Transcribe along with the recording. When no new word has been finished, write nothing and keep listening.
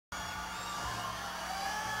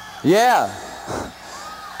Yeah.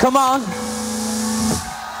 Come on.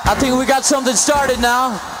 I think we got something started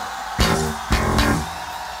now.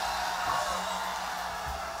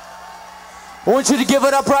 I want you to give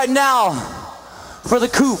it up right now for the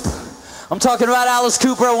Coop. I'm talking about Alice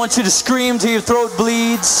Cooper. I want you to scream till your throat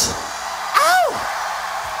bleeds. Ow!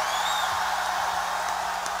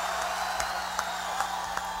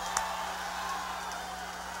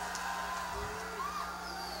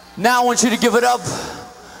 Now I want you to give it up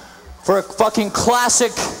for a fucking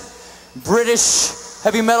classic British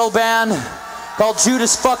heavy metal band called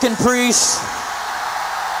Judas fucking Priest.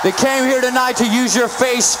 They came here tonight to use your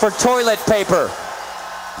face for toilet paper.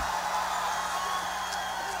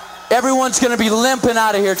 Everyone's gonna be limping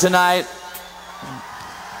out of here tonight.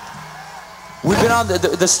 We've been on,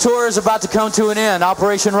 this tour is about to come to an end.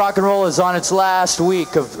 Operation Rock and Roll is on its last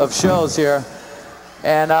week of shows here.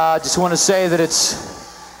 And I just want to say that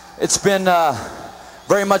it's been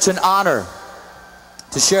very much an honor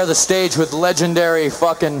to share the stage with legendary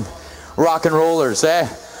fucking rock and rollers, eh?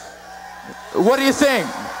 What do you think?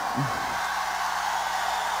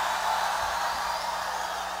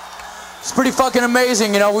 It's pretty fucking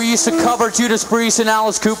amazing, you know. We used to cover Judas Priest and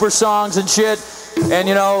Alice Cooper songs and shit, and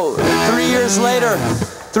you know, 3 years later,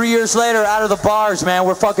 out of the bars, man,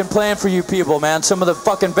 we're fucking playing for you people, man. Some of the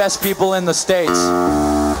fucking best people in the States.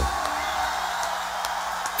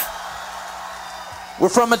 We're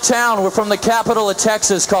from a town, we're from the capital of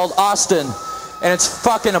Texas called Austin, and it's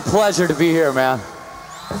fucking a pleasure to be here, man.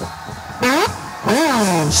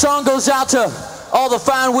 Song goes out to all the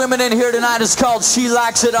fine women in here tonight. It's called She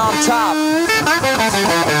Likes It on Top.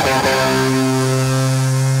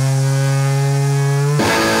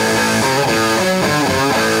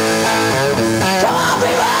 Come on,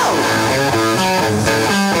 people!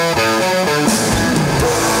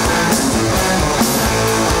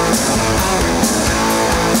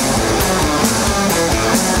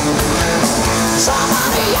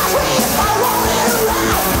 Somebody asked me if I wanted to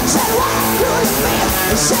ride. Said, what do you mean?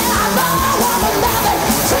 Said, I know I want to love it.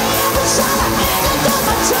 Dream of something and it does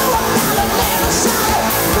my two. I'm not a little solid.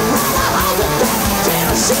 Right out of the deck,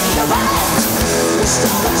 didn't see about it. We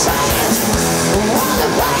stole the train, on the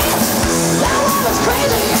plane. That one was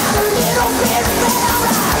crazy and a little bit better.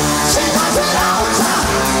 She likes it all the time.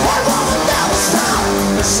 That woman never stop.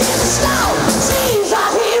 She's a star. She's a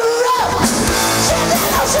hero. She's an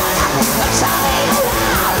ocean. Tell me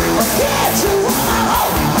around. Get you on my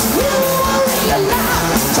home. You will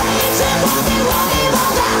realize. Trains and walking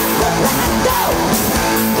all down the back door.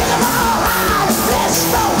 Get them all high. Let's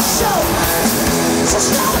go show. So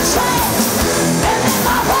slow and train. And in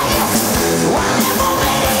my way. One in more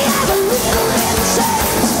lady has a little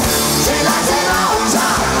insane. She likes it all the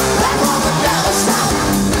time. That woman never stop.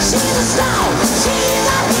 She's a star. She's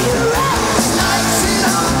a hero. Likes it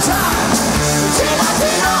all the time. She likes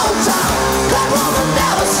it all the time. That woman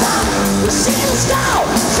never stop. She's a star.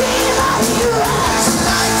 She's a hero. She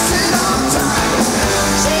likes it all the time.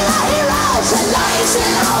 She's a hero. She likes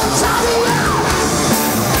it all the time.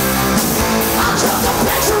 I took a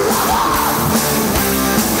picture of her,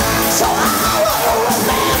 so I will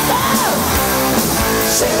remember.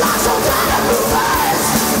 She likes all kind of movers.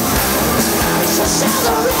 She sells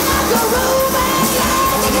a ring at the room, yeah.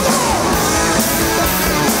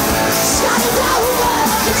 She's got it over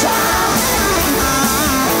the time.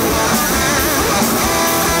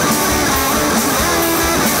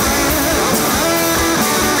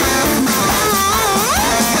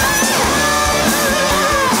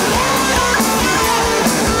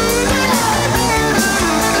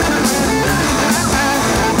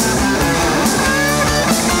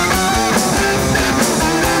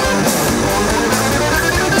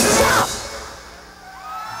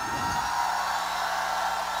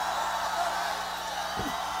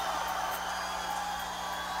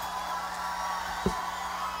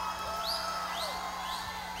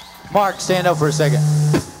 Mark, stand up for a second.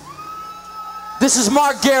 This is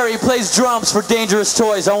Mark Gary. He plays drums for Dangerous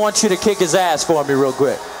Toys. I want you to kick his ass for me real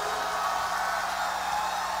quick.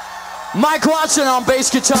 Mike Watson on bass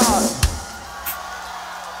guitar.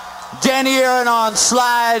 Danny Aaron on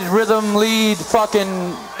slide, rhythm, lead,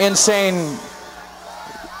 fucking insane.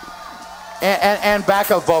 And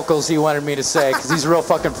backup vocals, he wanted me to say, because he's real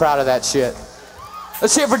fucking proud of that shit.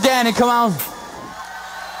 Let's hear it for Danny, come on.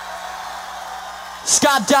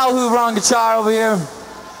 Scott Dowhoover on guitar over here.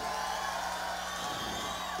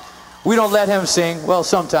 We don't let him sing, well,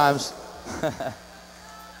 sometimes.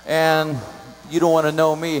 And you don't want to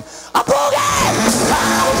know me. I'm boogie!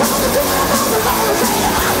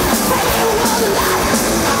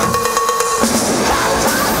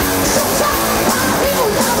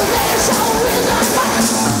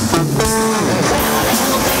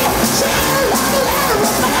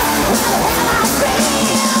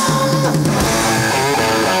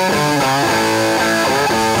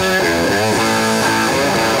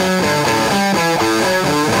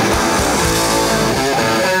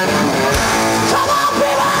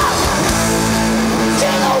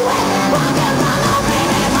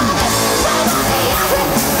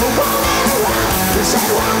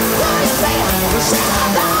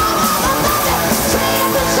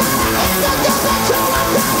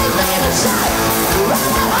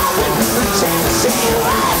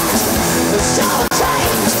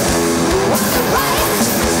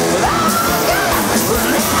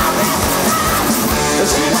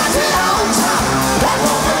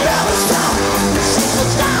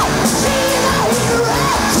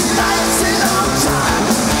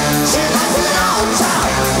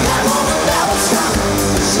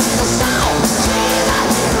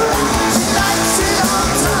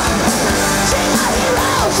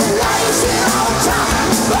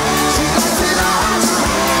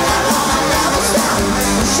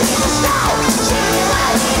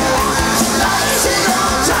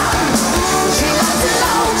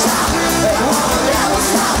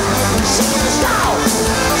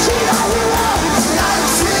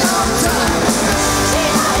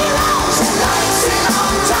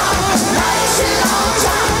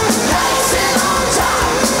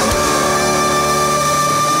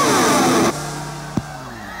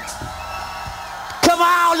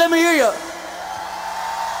 Let me hear you.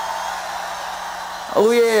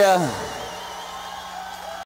 Oh yeah.